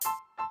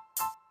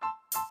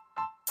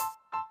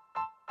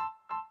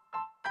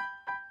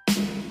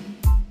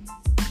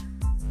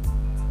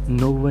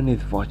No one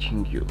is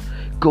watching you.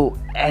 Go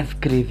as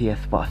crazy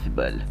as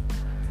possible.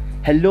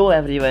 Hello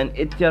everyone,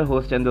 it's your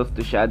host and host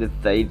Tushar this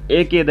side,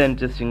 aka The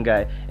Interesting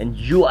Guy, and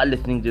you are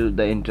listening to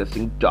The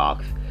Interesting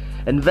Talks.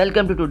 And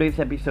welcome to today's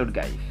episode,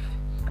 guys.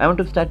 I want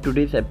to start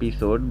today's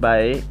episode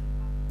by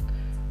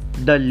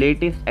the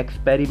latest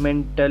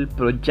experimental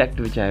project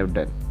which I have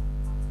done.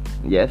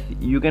 Yes,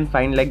 you can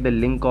find like the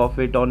link of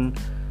it on.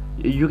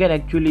 You can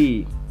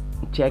actually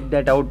check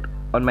that out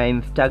on my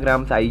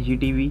Instagram's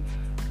IGTV.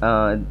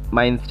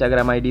 My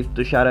Instagram ID is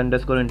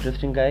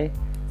Tushar_interesting guy,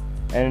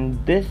 and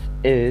this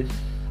is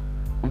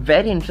a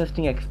very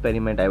interesting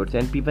experiment, I would say,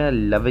 and people are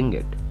loving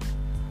it.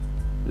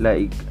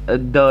 Like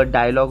the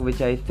dialogue which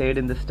I said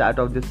in the start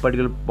of this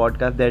particular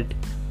podcast, that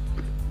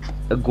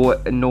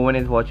no one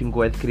is watching,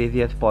 go as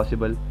crazy as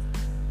possible.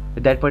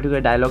 That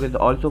particular dialogue is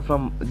also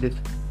from this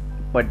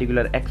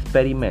particular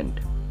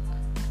experiment,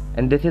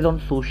 and this is on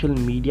social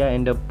media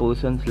and a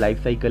person's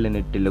life cycle in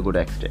it till a good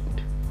extent.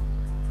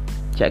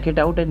 Check it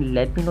out and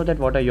let me know that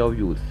what are your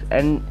views.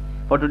 And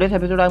for today's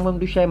episode, I'm going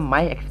to share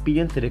my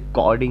experience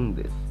recording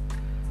this.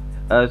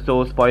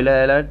 So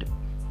spoiler alert,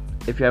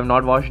 if you have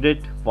not watched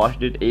it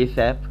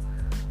ASAP,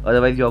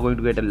 otherwise you are going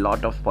to get a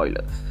lot of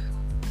spoilers.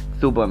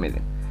 Super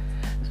amazing.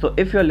 So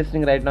if you are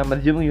listening right now, I'm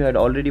assuming you had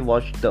already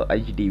watched the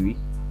IGTV.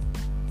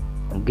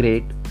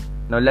 Great.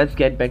 Now let's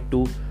get back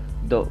to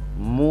the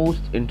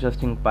most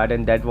interesting part,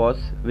 and that was,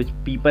 which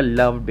people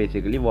loved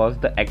basically, was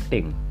the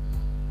acting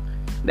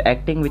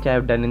which I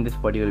have done in this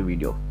particular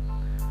video.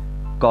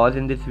 Cause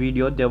in this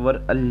video there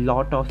were a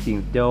lot of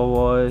scenes. There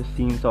were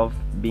scenes of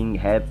being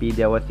happy,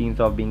 there were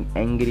scenes of being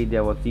angry,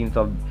 there were scenes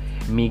of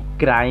me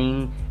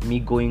crying, me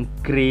going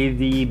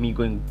crazy, me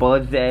going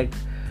berserk,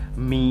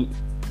 me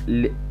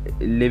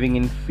living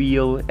in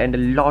fear, and a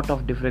lot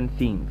of different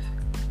scenes.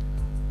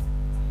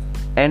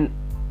 And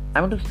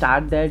I want to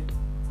start that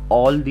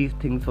all these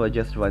things were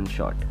just one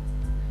shot.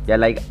 Yeah,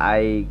 like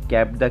I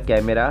kept the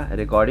camera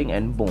recording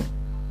and boom,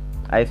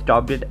 I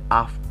stopped it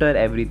after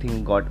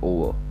everything got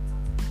over.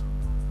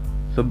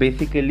 So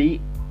basically,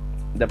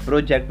 the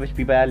project which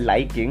people are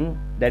liking,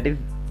 that is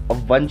a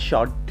one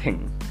shot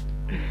thing.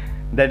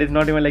 That is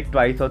not even like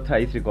twice or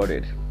thrice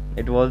recorded.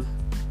 It was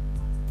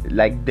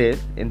like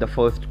this in the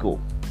first go.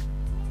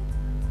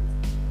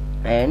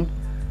 And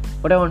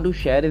what I want to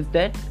share is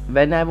that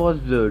when I was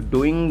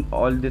doing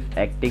all this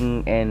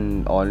acting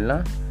and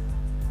all,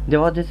 there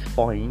was this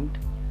point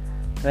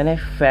when I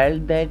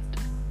felt that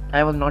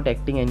I was not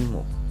acting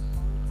anymore.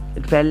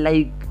 It felt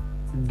like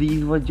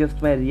these were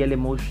just my real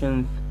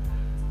emotions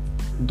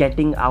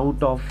getting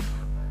out of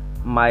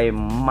my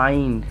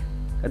mind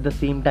at the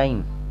same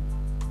time.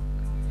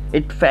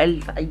 It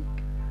felt like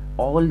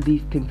all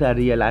these things are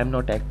real, I am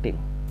not acting.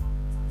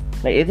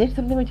 Like, is it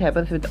something which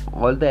happens with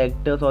all the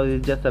actors, or is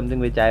it just something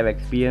which I have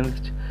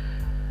experienced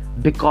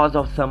because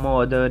of some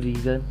or other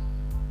reason?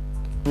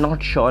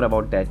 Not sure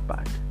about that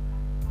part.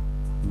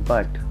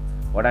 But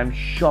what I'm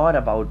sure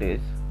about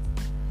is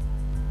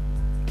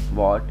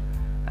that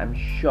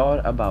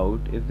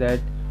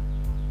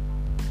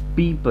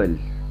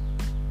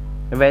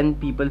when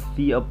people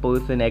see a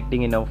person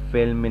acting in a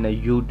film, in a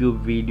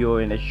YouTube video,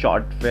 in a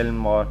short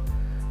film, or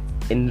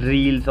in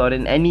reels, or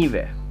in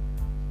anywhere,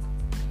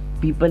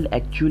 people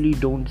actually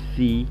don't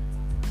see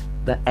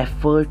the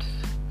efforts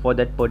for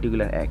that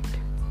particular act.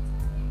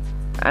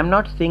 I'm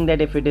not saying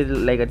that if it is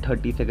like a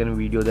 30-second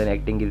video then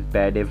acting is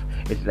bad, if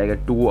it's like a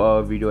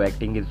 2-hour video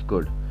acting is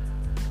good.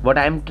 What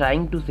I'm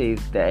trying to say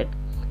is that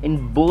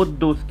in both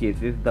those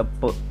cases, the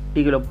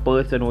particular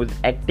person who is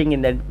acting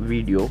in that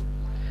video,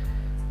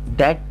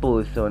 that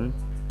person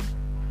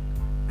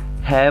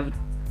have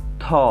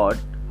thought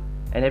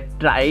and have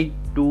tried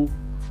to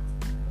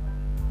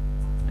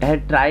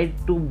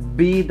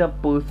be the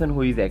person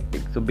who is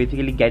acting. So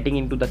basically getting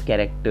into the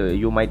character.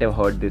 You might have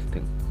heard this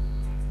thing.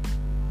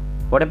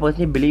 What I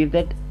personally believe,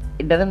 that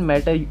it doesn't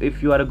matter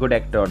if you are a good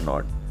actor or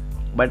not,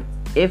 but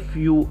if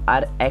you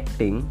are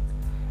acting,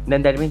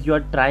 then that means you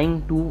are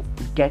trying to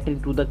get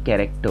into the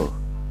character.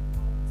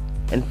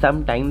 And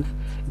sometimes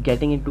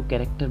getting into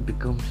character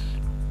becomes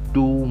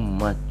too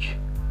much.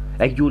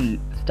 Like you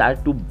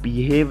start to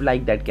behave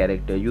like that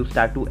character, you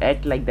start to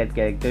act like that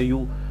character,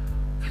 you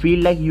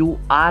feel like you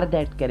are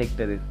that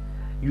character.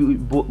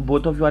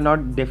 Both of you are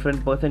not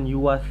different person,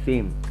 you are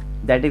same.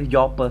 That is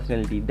your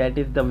personality, that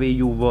is the way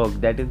you work,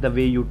 that is the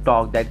way you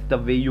talk, that's the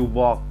way you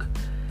walk.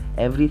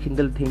 Every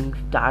single thing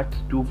starts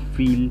to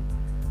feel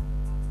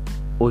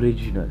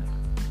original.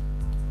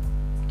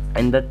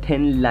 And the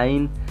thin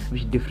line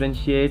which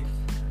differentiates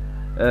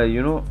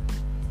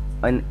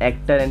an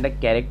actor and the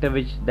character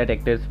which that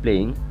actor is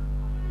playing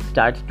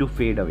starts to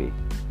fade away.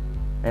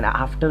 And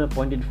after a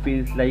point it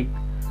feels like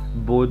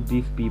both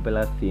these people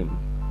are same.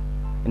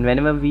 And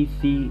whenever we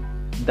see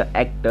the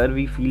actor,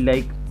 we feel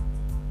like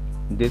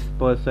this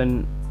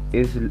person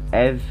is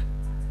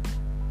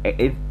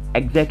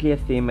exactly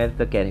the same as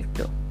the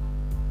character.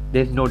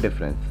 There's no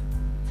difference.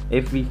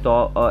 If we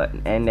saw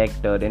an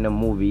actor in a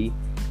movie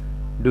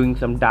doing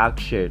some dark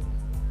shit,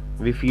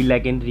 we feel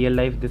like in real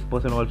life this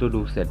person also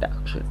does that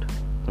dark shit.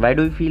 Why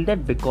do we feel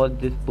that? Because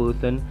this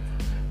person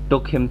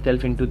took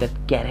himself into that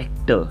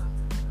character.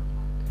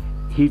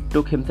 He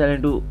took himself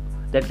into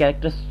that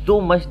character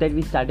so much that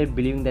we started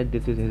believing that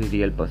this is his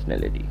real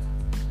personality.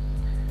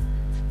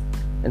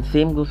 And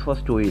same goes for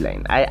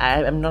storyline.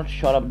 I am not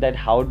sure of that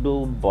how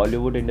do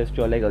Bollywood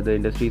industry or like other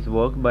industries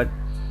work, but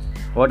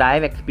what I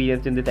have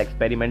experienced in this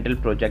experimental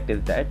project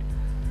is that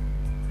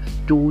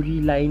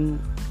storyline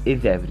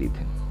is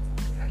everything.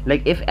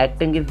 Like if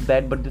acting is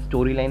bad but the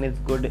storyline is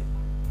good,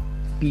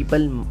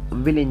 people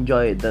will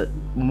enjoy the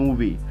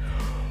movie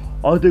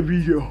or the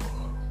video.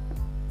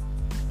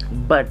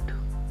 But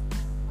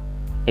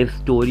if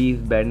story is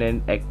bad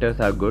and actors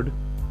are good,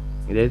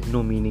 there is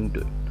no meaning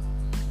to it.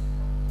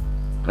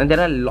 And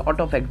there are a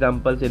lot of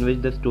examples in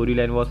which the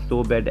storyline was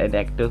so bad and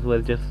actors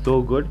were just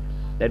so good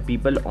that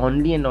people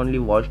only and only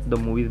watched the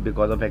movies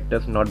because of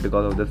actors, not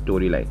because of the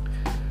storyline.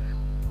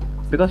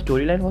 Because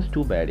storyline was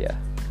too bad, yeah.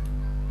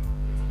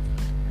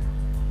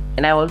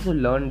 And I also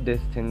learned this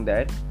thing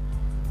that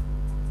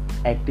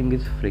acting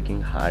is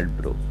freaking hard,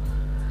 bro.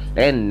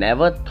 I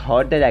never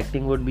thought that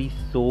acting would be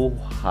so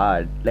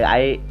hard. Like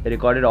I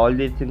recorded all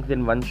these things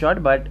in one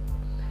shot, but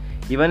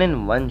even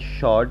in one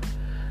shot,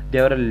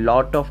 there were a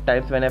lot of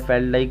times when I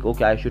felt like,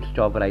 okay, I should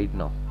stop right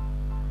now.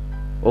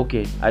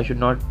 Okay, I should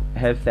not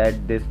have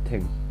said this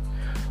thing.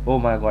 Oh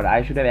my god,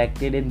 I should have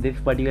acted in this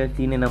particular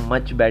scene in a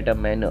much better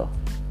manner.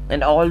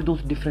 And all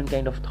those different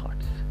kind of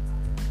thoughts.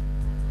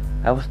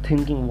 I was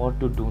thinking what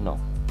to do now.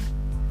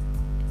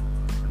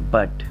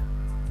 But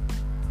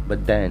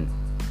then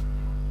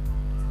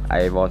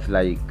I was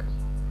like,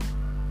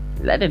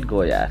 let it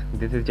go, yeah.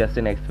 This is just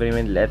an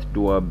experiment. Let's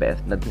do our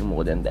best, nothing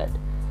more than that.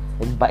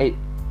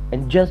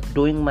 And just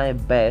doing my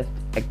best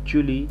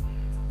actually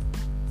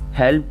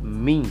helped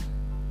me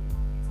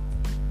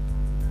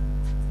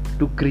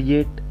to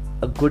create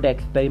a good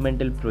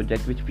experimental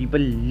project which people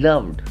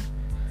loved.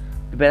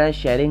 People are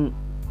sharing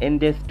in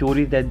their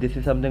stories that this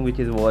is something which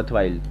is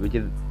worthwhile, which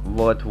is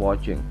worth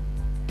watching,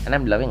 and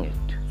I'm loving it.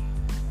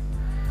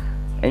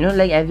 And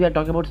like as we are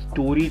talking about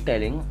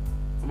storytelling,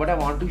 what I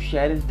want to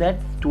share is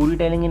that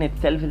storytelling in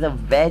itself is a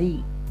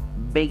very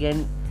big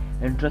and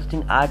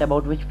interesting art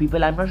about which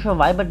people, I'm not sure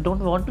why, but don't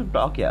want to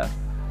talk here.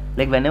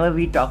 Like whenever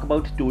we talk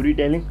about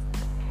storytelling,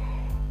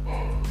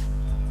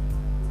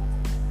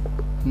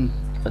 and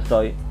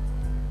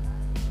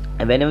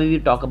whenever we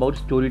talk about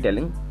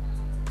storytelling,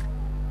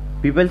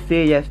 people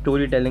say yes,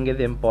 storytelling is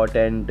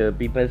important.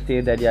 People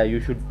say that yeah, you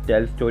should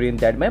tell story in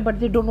that way,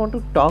 but they don't want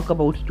to talk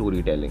about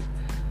storytelling.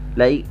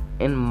 Like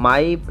in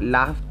my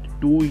last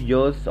 2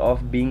 years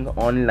of being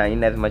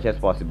online as much as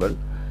possible,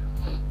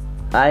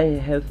 I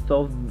have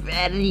saw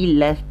very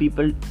less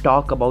people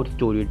talk about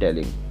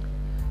storytelling.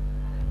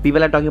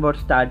 People are talking about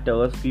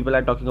starters, people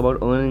are talking about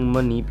earning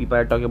money, people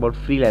are talking about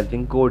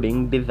freelancing,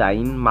 coding,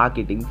 design,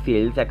 marketing,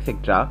 sales,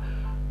 etc.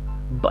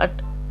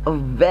 But a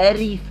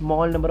very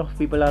small number of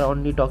people are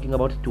only talking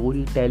about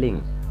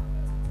storytelling,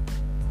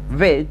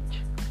 which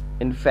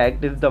in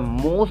fact is the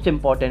most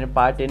important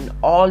part in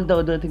all the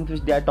other things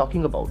which they are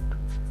talking about.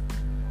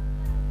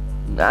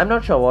 I'm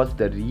not sure what's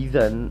the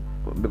reason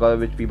because of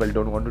which people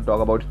don't want to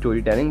talk about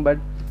storytelling, but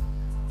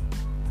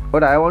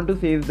what I want to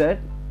say is that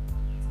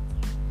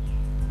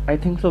I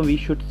think so we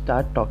should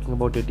start talking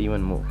about it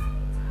even more.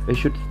 We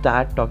should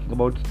start talking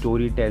about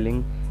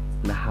storytelling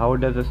and how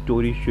does a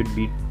story should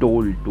be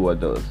told to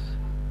others.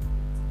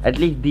 At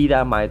least these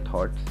are my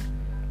thoughts.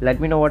 Let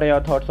me know what are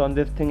your thoughts on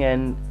this thing.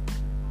 And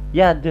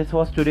yeah, this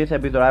was today's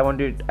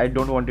episode. I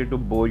don't want it to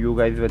bore you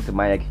guys with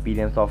my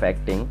experience of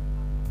acting.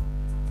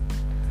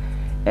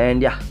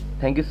 And yeah,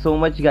 thank you so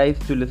much guys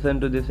to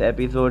listen to this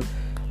episode.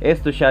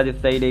 It's Tushar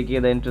this side, aka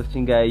the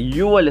interesting guy.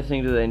 You are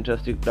listening to the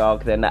interesting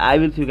talks, and I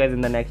will see you guys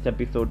in the next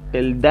episode.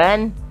 Till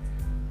then,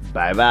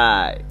 bye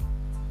bye.